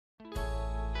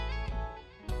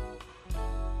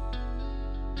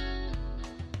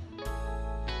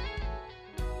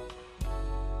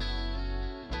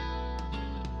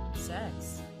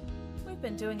we've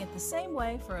been doing it the same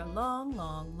way for a long,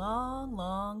 long, long,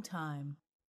 long time.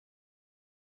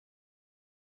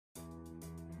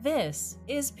 This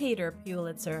is Peter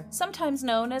Pulitzer, sometimes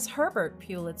known as Herbert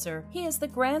Pulitzer. He is the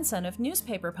grandson of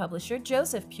newspaper publisher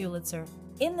Joseph Pulitzer.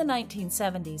 In the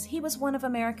 1970s, he was one of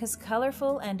America's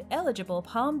colorful and eligible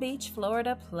Palm Beach,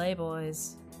 Florida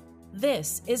playboys.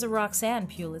 This is Roxanne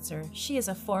Pulitzer. She is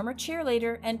a former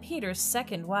cheerleader and Peter's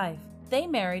second wife. They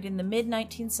married in the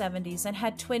mid-1970s and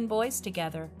had twin boys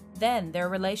together. Then their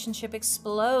relationship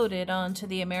exploded onto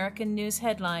the American news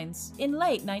headlines in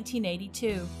late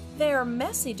 1982. Their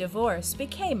messy divorce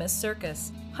became a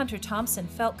circus. Hunter Thompson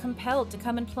felt compelled to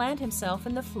come and plant himself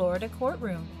in the Florida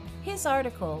courtroom. His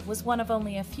article was one of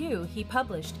only a few he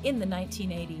published in the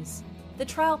 1980s. The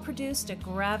trial produced a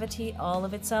gravity all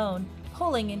of its own,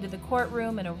 pulling into the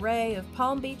courtroom an array of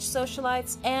Palm Beach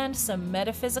socialites and some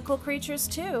metaphysical creatures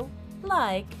too,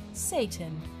 like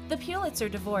Satan. The Pulitzer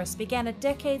divorce began a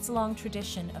decades-long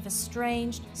tradition of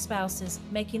estranged spouses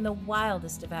making the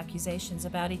wildest of accusations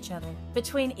about each other.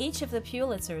 Between each of the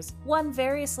Pulitzers, one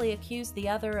variously accused the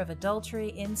other of adultery,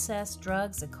 incest,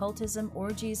 drugs, occultism,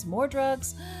 orgies, more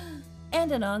drugs,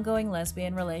 and an ongoing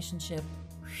lesbian relationship.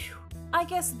 Whew. I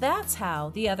guess that's how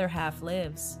the other half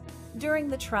lives. During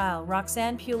the trial,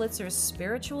 Roxanne Pulitzer's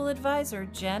spiritual advisor,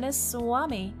 Janice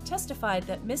Swamy, testified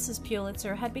that Mrs.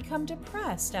 Pulitzer had become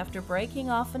depressed after breaking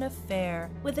off an affair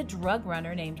with a drug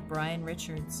runner named Brian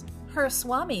Richards. Her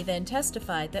Swamy then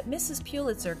testified that Mrs.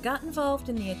 Pulitzer got involved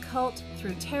in the occult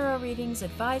through tarot readings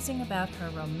advising about her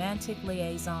romantic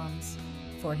liaisons.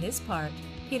 For his part,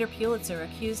 Peter Pulitzer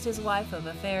accused his wife of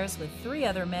affairs with 3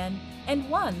 other men and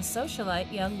one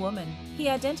socialite young woman. He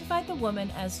identified the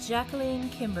woman as Jacqueline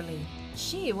Kimberly.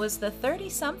 She was the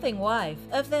 30-something wife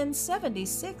of then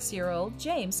 76-year-old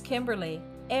James Kimberly,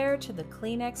 heir to the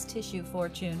Kleenex tissue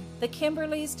fortune. The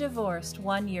Kimberlys divorced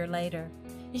 1 year later.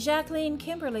 Jacqueline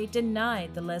Kimberly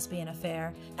denied the lesbian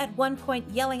affair, at one point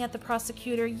yelling at the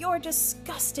prosecutor, "You're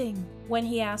disgusting," when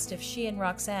he asked if she and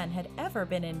Roxanne had ever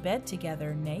been in bed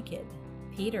together naked.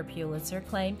 Peter Pulitzer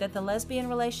claimed that the lesbian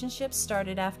relationship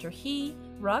started after he,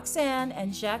 Roxanne,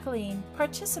 and Jacqueline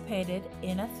participated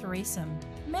in a threesome.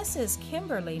 Mrs.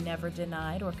 Kimberly never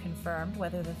denied or confirmed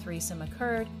whether the threesome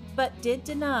occurred, but did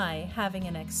deny having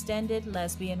an extended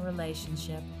lesbian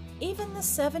relationship. Even the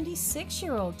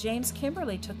 76-year-old James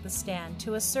Kimberly took the stand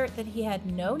to assert that he had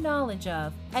no knowledge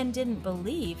of and didn't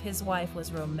believe his wife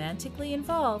was romantically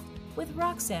involved with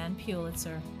Roxanne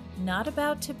Pulitzer. Not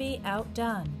about to be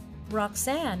outdone,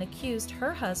 Roxanne accused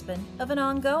her husband of an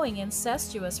ongoing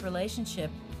incestuous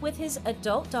relationship with his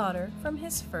adult daughter from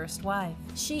his first wife.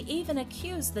 She even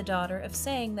accused the daughter of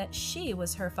saying that she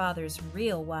was her father's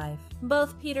real wife.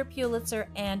 Both Peter Pulitzer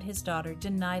and his daughter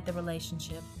denied the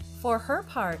relationship. For her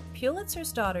part,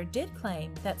 Pulitzer's daughter did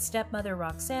claim that stepmother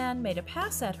Roxanne made a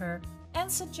pass at her and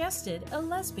suggested a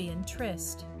lesbian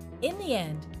tryst. In the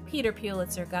end, Peter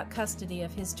Pulitzer got custody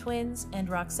of his twins and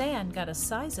Roxanne got a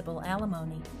sizable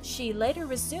alimony. She later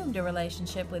resumed a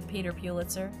relationship with Peter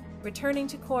Pulitzer, returning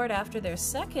to court after their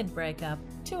second breakup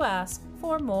to ask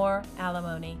for more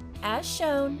alimony, as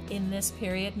shown in this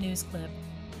period news clip.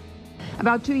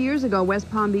 About 2 years ago, West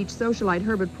Palm Beach socialite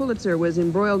Herbert Pulitzer was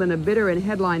embroiled in a bitter and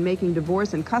headline-making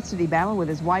divorce and custody battle with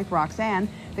his wife, Roxanne.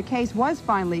 The case was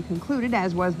finally concluded,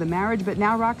 as was the marriage, but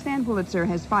now Roxanne Pulitzer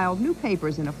has filed new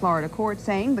papers in a Florida court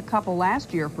saying the couple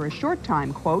last year, for a short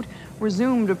time, quote,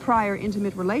 resumed a prior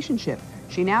intimate relationship.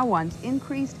 She now wants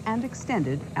increased and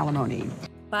extended alimony.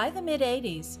 By the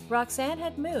mid-80s, Roxanne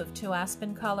had moved to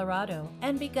Aspen, Colorado,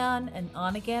 and begun an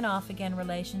on-again, off-again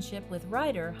relationship with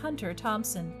writer Hunter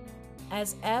Thompson.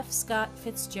 As F. Scott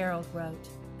Fitzgerald wrote,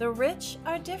 "The rich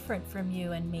are different from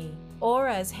you and me." Or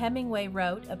as Hemingway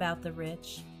wrote about the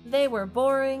rich, "They were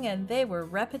boring and they were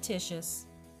repetitious."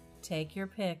 Take your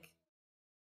pick.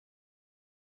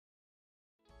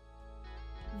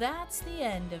 That's the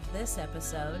end of this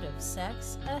episode of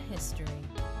Sex, a History.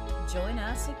 Join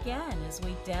us again as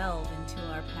we delve into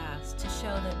our past to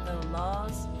show that though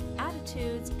laws,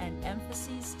 attitudes, and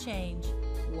emphases change,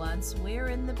 once we're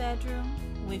in the bedroom,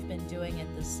 we've been doing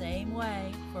it the same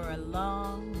way for a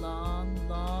long, long,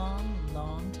 long,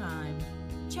 long time.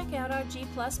 Check out our G+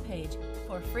 page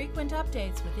for frequent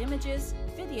updates with images,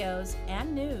 videos,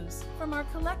 and news from our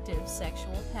collective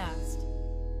sexual past.